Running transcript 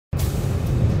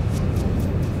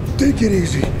Take it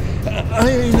easy. I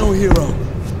ain't no hero.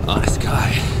 Honest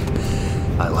guy.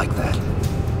 I like that.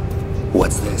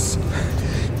 What's this?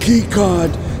 Key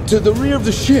card to the rear of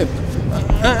the ship.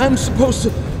 I'm supposed to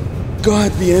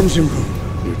guard the engine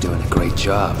room. You're doing a great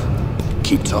job.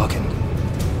 Keep talking.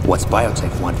 What's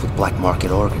biotech want with black market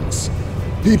organs?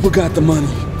 People got the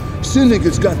money.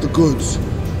 Syndicates got the goods.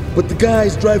 But the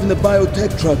guys driving the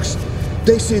biotech trucks,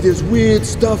 they say there's weird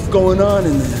stuff going on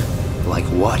in there. Like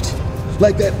what?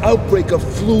 Like that outbreak of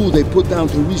flu they put down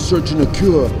to researching a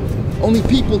cure. Only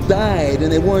people died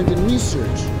and they weren't in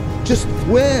research. Just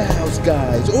warehouse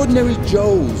guys, ordinary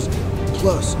Joes.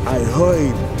 Plus, I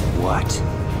heard... What?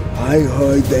 I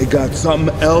heard they got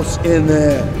something else in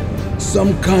there.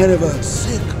 Some kind of a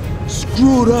sick,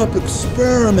 screwed up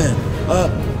experiment.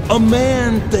 A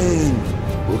man thing.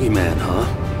 Boogeyman,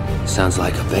 huh? Sounds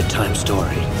like a bedtime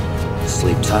story.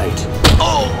 Sleep tight.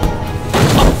 Oh!